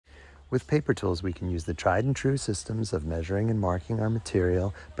With paper tools, we can use the tried and true systems of measuring and marking our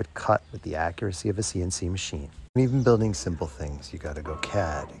material, but cut with the accuracy of a CNC machine. And even building simple things, you gotta go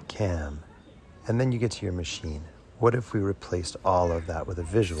CAD, CAM, and then you get to your machine. What if we replaced all of that with a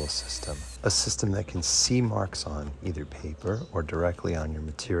visual system? A system that can see marks on either paper or directly on your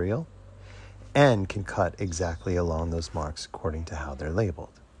material, and can cut exactly along those marks according to how they're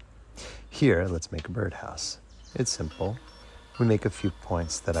labeled. Here, let's make a birdhouse. It's simple. We make a few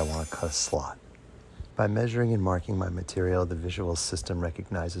points that I want to cut a slot. By measuring and marking my material, the visual system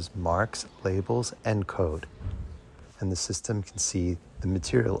recognizes marks, labels, and code. And the system can see the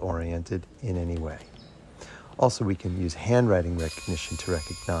material oriented in any way. Also, we can use handwriting recognition to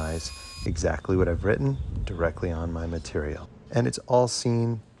recognize exactly what I've written directly on my material. And it's all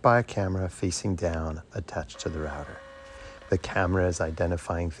seen by a camera facing down attached to the router. The camera is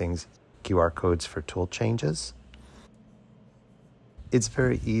identifying things, QR codes for tool changes. It's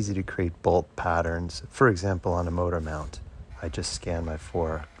very easy to create bolt patterns. For example, on a motor mount, I just scan my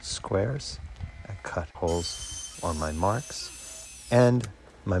 4 squares, I cut holes on my marks, and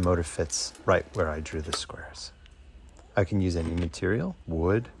my motor fits right where I drew the squares. I can use any material,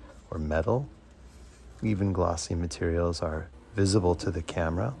 wood or metal. Even glossy materials are visible to the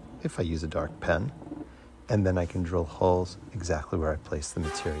camera if I use a dark pen, and then I can drill holes exactly where I place the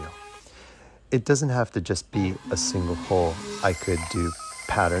material. It doesn't have to just be a single hole. I could do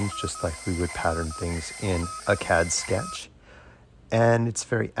patterns just like we would pattern things in a CAD sketch. And it's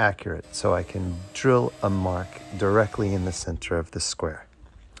very accurate, so I can drill a mark directly in the center of the square.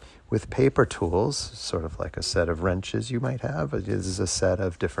 With paper tools, sort of like a set of wrenches you might have, this is a set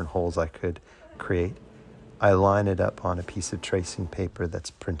of different holes I could create. I line it up on a piece of tracing paper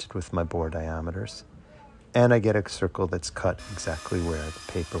that's printed with my bore diameters, and I get a circle that's cut exactly where the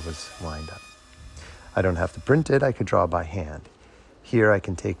paper was lined up. I don't have to print it, I could draw by hand. Here I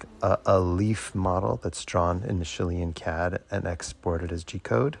can take a leaf model that's drawn initially in CAD and export it as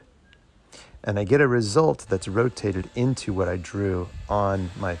GCode. And I get a result that's rotated into what I drew on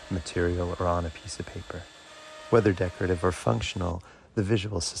my material or on a piece of paper. Whether decorative or functional, the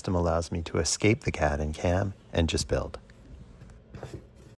visual system allows me to escape the CAD and CAM and just build.